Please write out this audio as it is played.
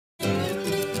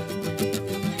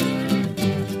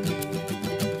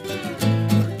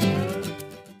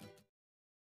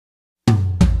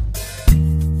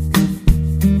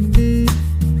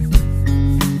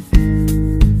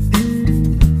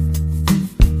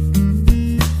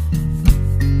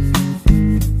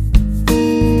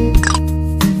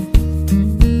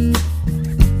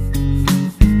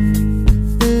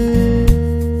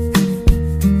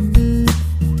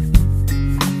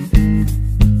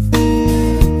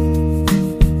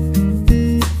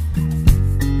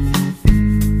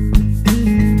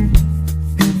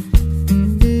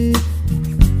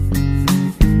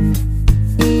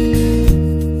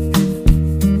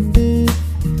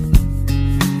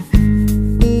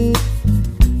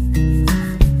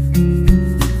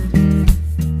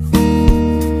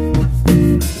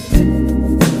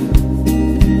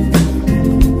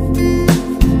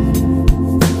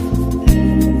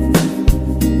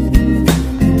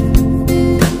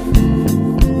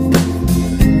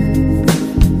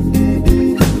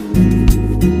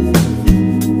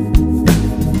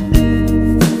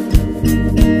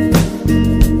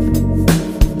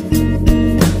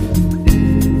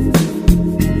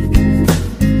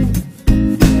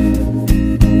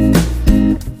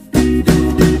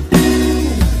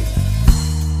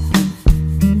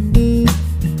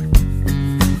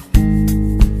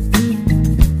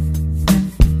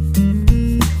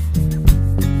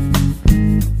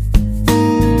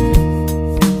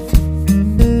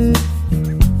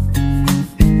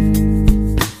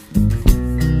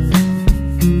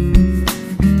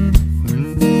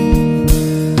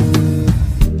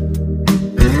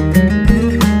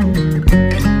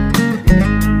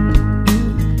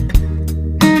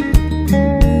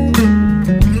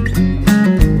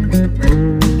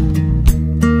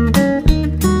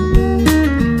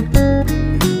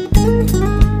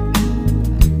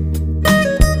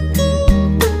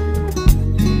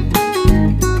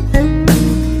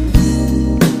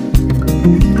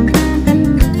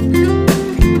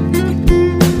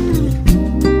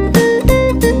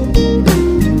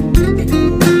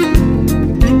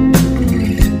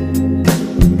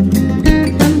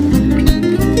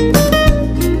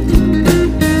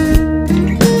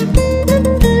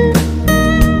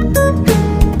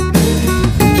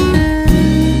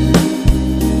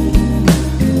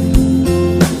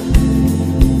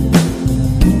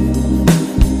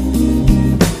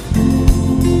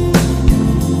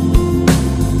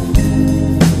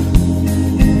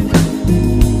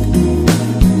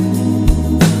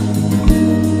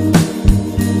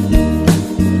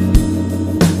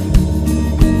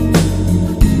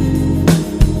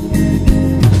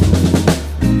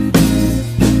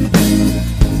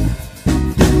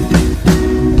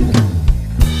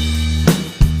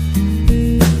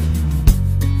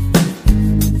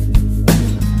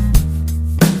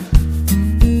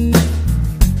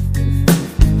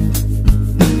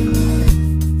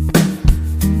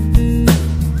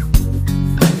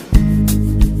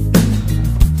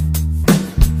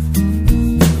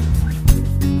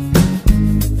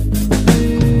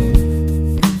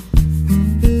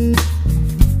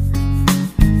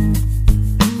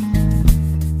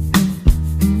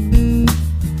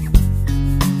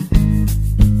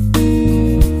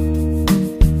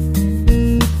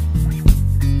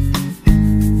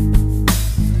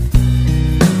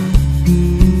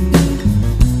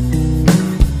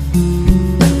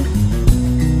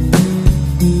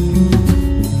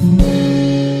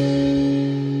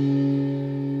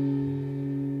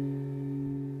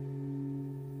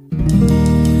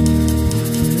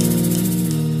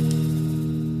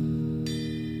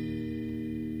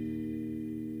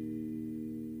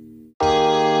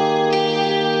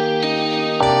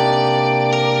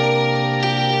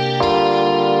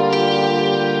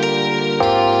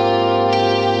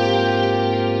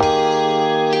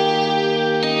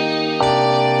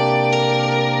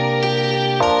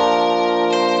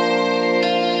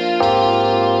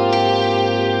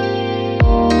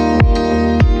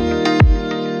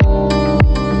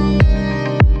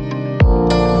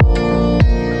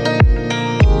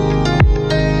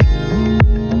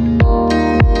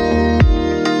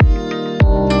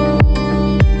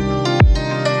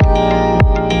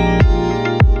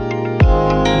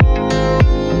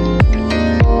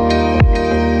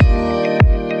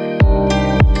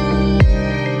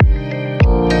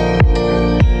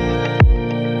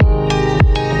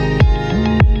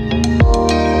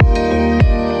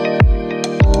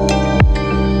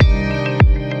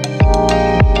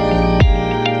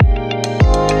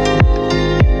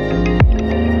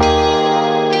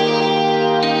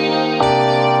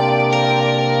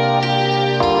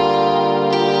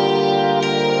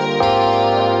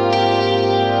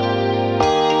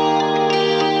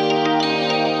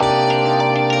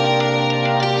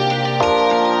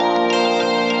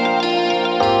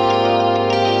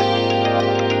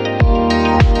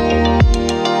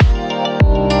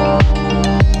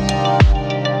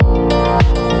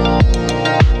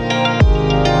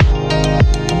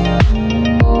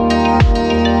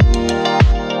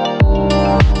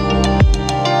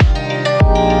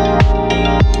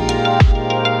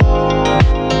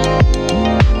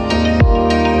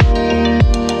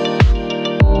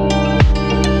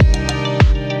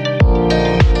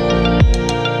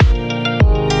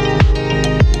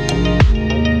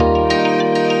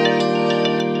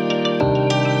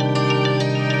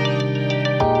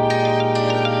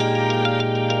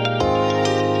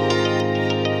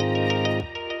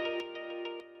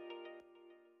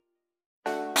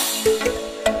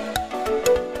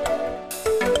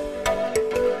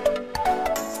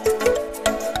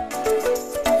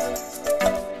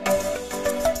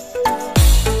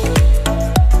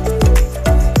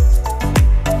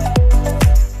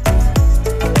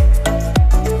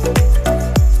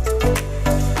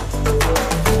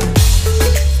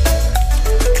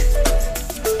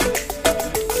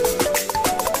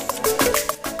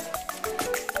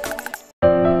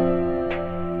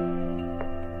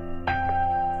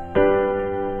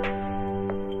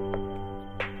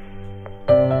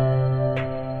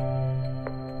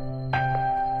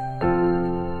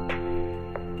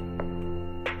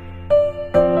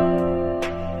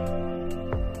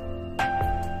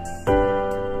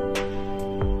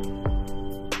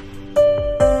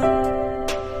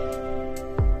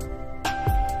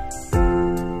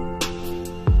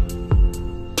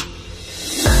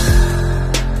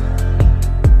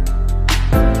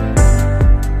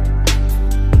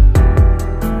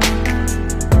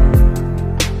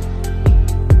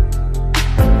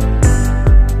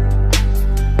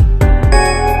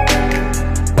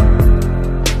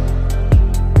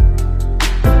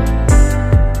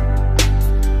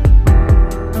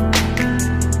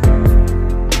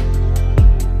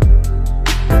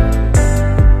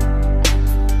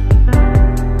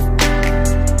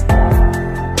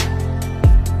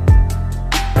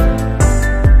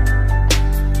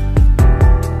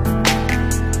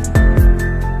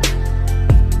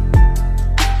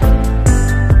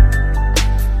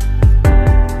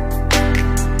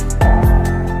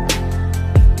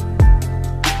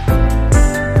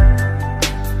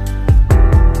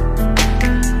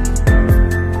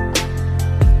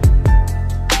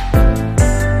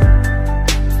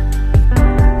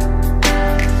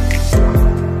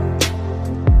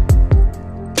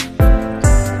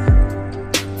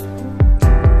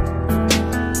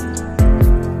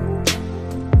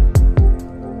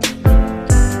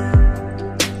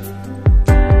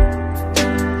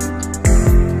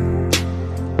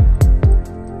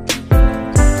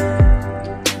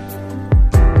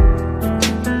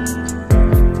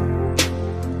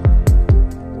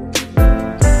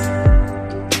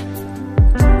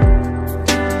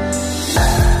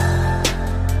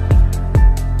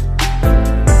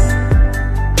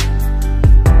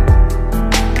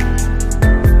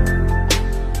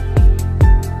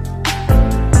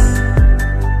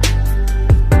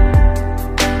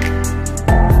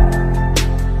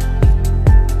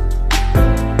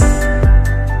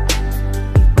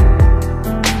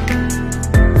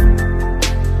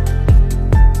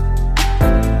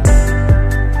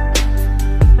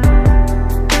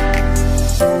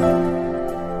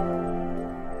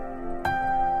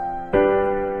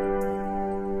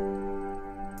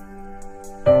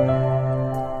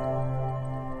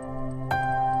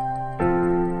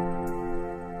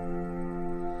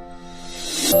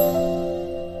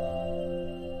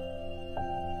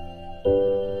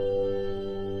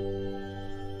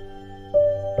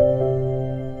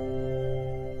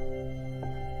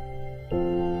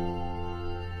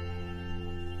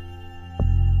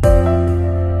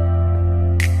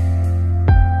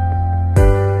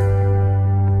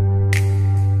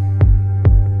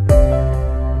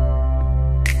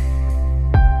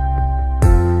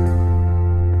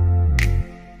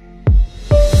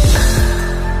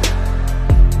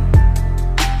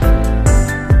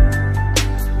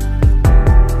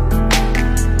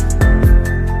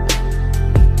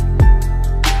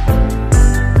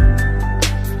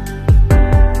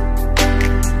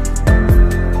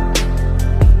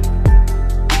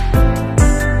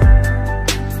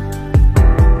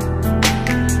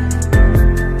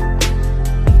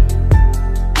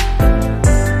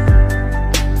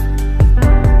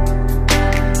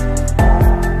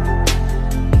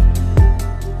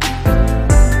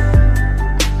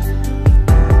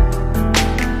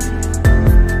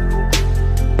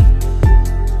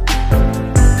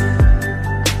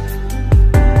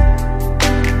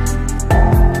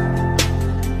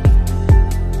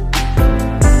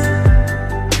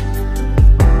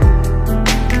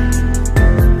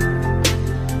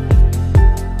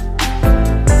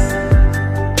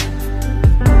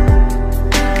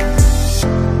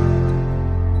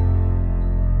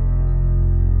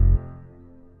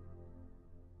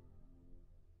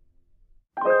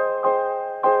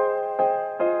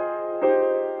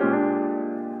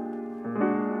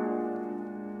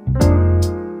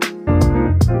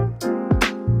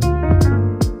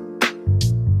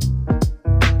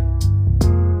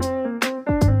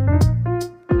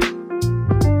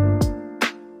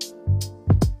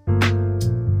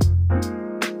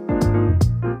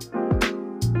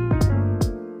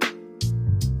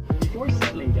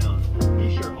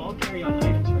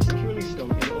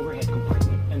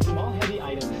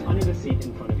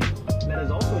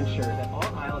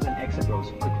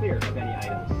clear of any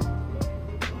items.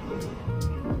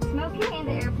 Smoking in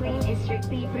the airplane is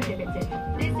strictly prohibited.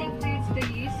 This includes the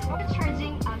use or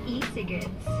charging of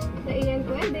e-cigarettes. Iyan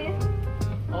pwede.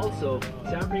 Also,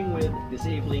 tampering with,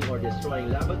 disabling, or destroying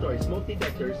laboratory smoke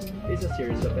detectors is a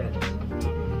serious offense.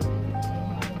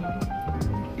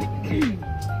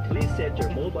 Please set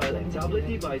your mobile and tablet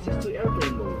devices to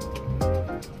airplane mode.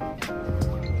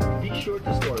 Be sure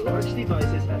to store large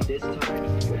devices at this time.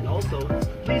 And also,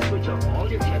 please switch off all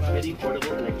your transmitting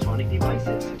portable electronic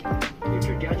devices. If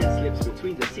your gadget slips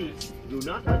between the seats, do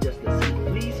not adjust the seat.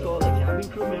 Please call a cabin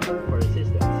crew member for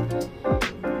assistance.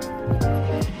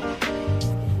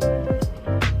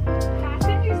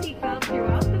 Fasten your seatbelt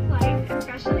throughout the flight,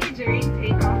 especially during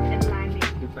takeoff and landing.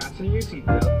 To fasten your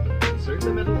seatbelt, insert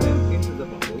the metal end into the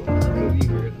buckle until you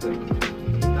hear it click.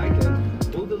 Tighten,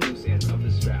 pull the loose end of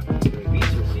the strap.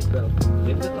 Release your seatbelt,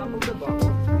 lift the top of the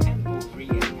buckle, and pull free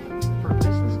in. For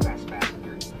business class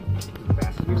passengers, to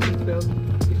fasten your seatbelt,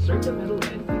 insert the metal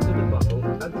end into the buckle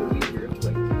until you hear it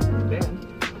click. Then,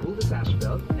 pull the sash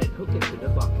belt and hook it to the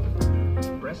buckle.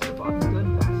 Press the button to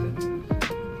unfasten.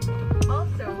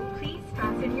 Also, please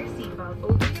fasten your seatbelt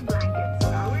over your blanket so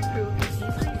our crew can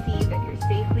easily see that you're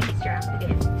safely strapped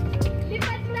in.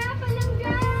 Lipat na,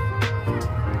 palangga!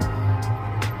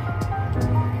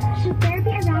 Should there be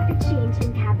a rapid change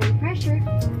in cabin pressure,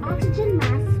 oxygen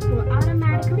masks will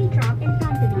automatically drop in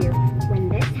front of you. When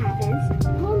this happens,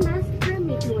 pull mask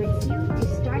firmly towards you to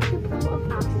start the flow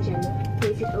of oxygen.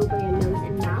 Place it over your nose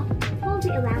and mouth. Hold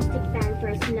the elastic band for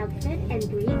a snug fit and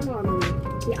breathe normally.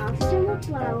 The oxygen will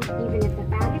flow even if the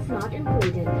bag is not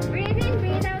inflated. Breathe in,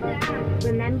 breathe out loud.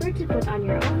 Remember to put on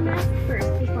your own mask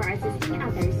first before assisting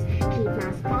others. Keep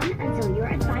mask on until you're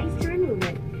advised to remove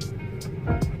it.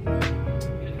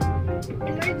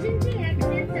 Emergency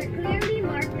exits are clearly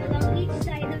marked along each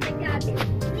side of the cabin.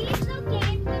 Please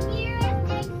locate the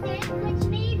nearest exit, which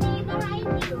may be behind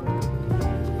you.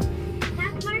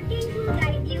 Have markings will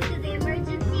guide you to the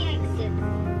emergency exit.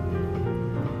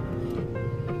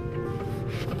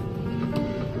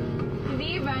 In the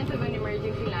event of an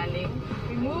emergency landing,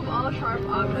 remove all sharp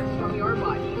objects from your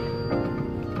body.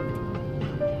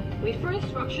 Wait for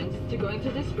instructions to go into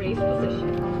this brace position.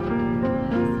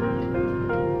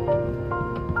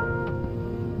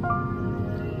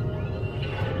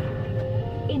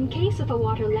 In case of a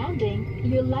water landing,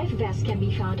 your life vest can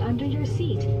be found under your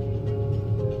seat.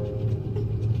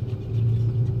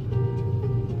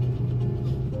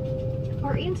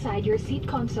 Or inside your seat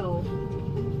console.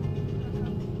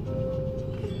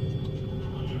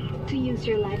 To use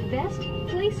your life vest,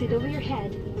 place it over your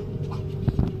head.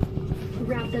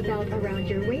 Wrap the belt around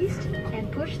your waist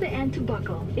and push the end to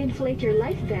buckle. Inflate your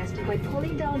life vest by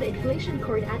pulling down the inflation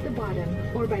cord at the bottom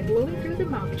or by blowing through the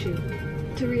mouth tube.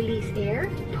 To release air,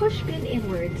 push pin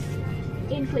inwards.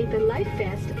 Inflate the life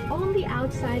vest only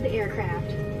outside the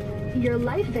aircraft. Your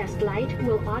life vest light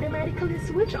will automatically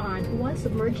switch on once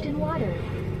submerged in water.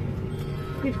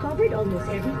 We've covered almost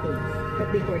everything,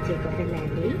 but before takeoff and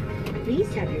landing,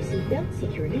 please have your seatbelt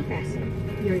securely fastened.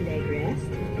 Your leg rest,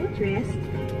 footrest,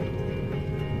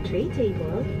 tray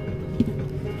table,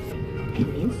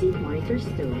 and in-seat monitor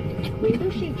stowed. Window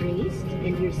shade raised,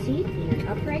 and your seat in an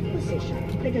upright position.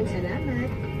 Daghang salamat.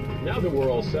 Now that we're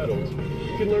all settled,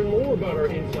 you can learn more about our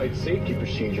in-flight safety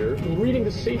procedure reading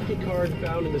the safety card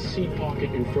found in the seat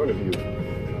pocket in front of you.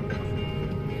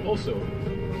 Also,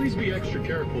 please be extra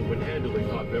careful when handling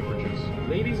hot beverages.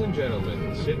 Ladies and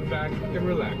gentlemen, sit back and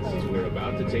relax as we're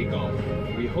about to take off.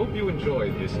 We hope you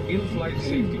enjoyed this in-flight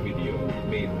safety video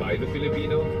made by the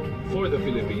Filipino, for the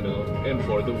Filipino, and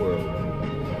for the world.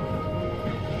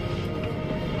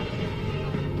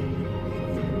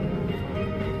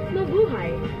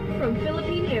 Mabuhay! From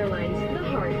Philippine Airlines, the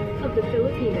heart of the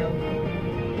Filipino.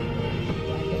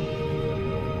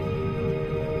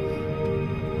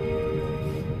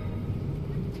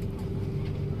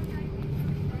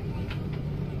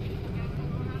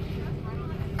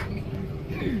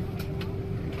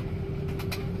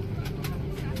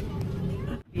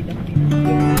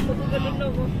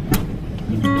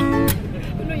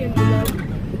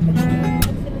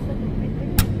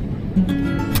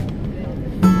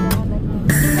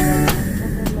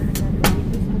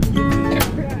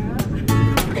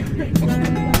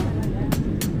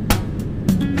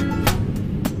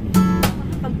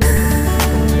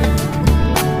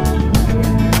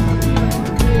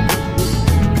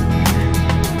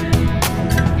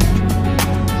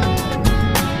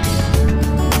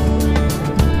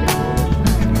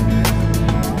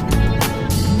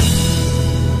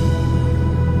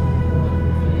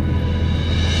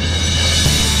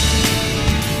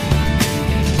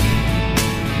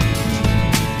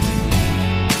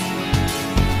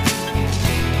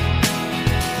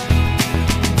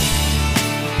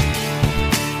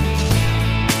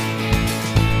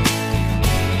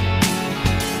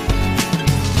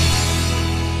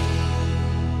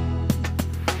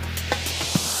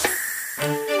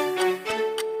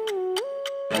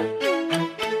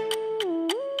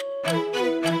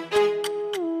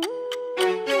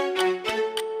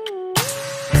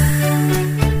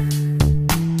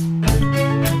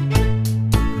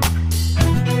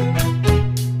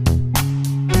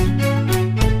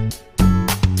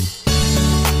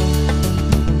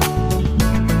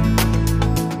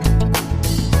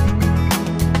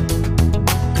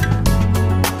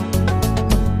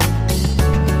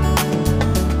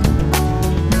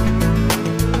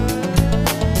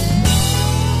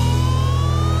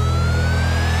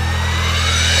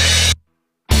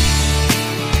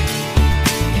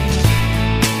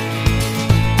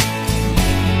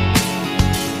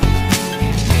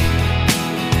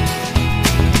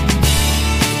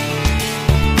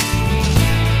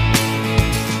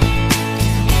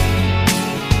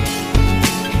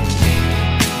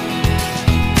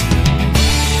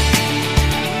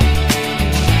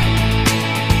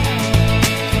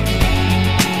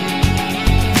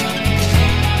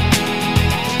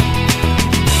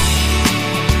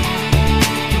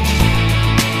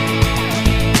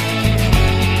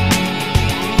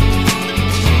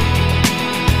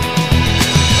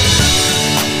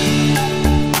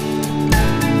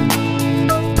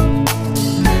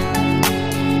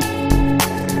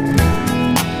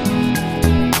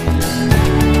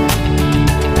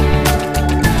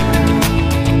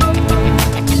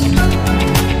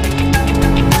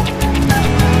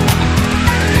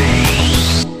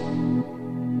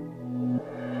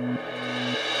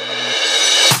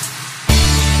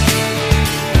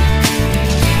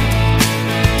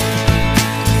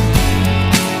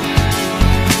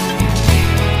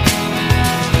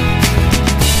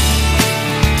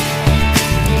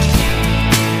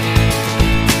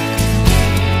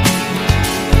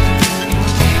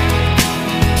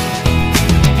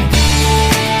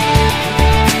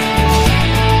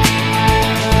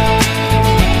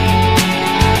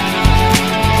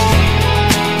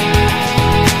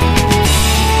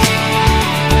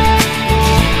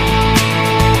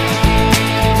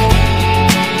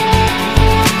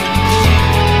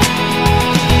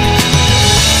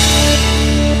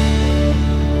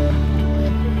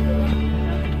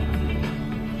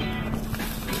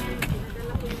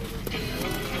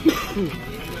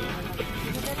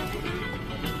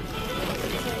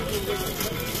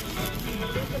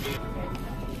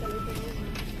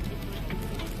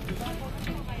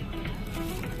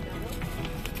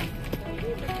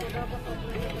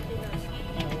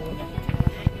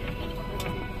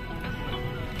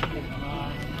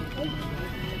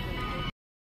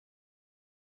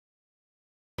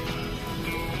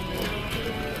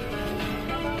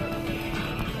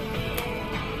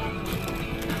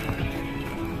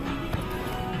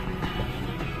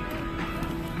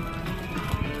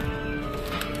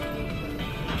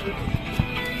 Morning!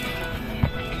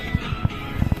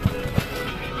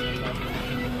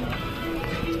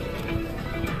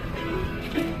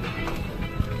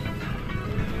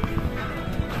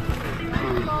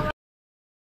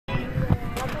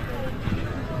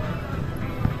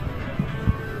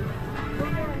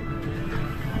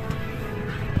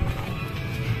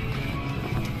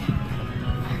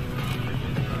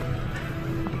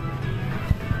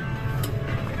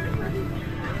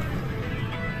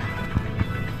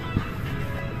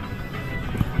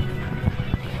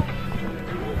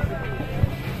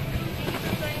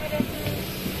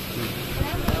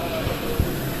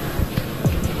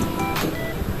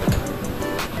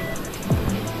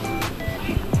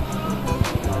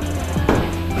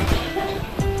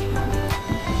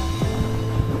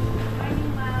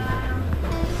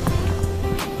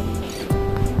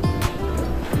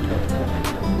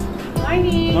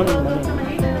 Welcome to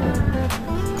Manila!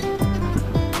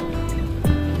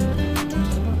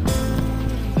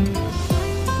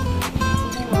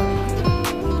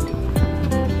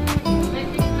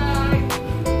 Connecting flight!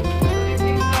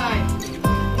 Connecting flight!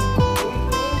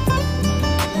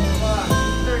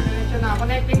 Sir, connection na.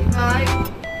 Connecting flight!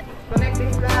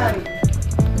 Connecting flight!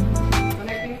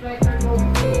 Connecting flight, sir,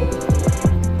 going to...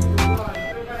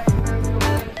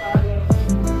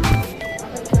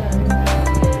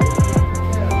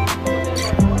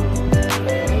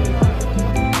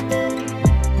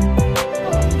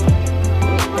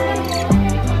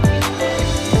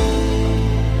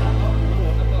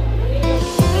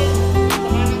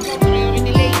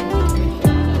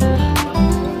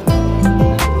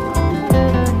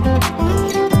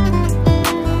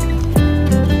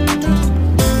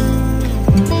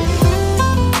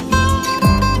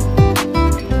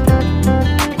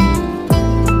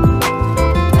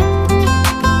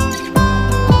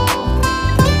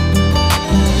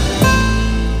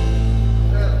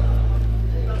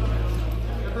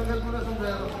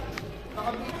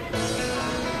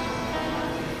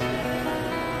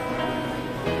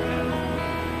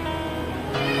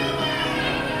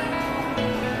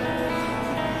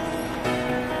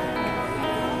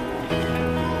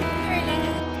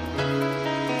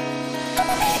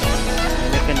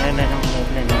 Nagkana na ng loob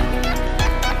na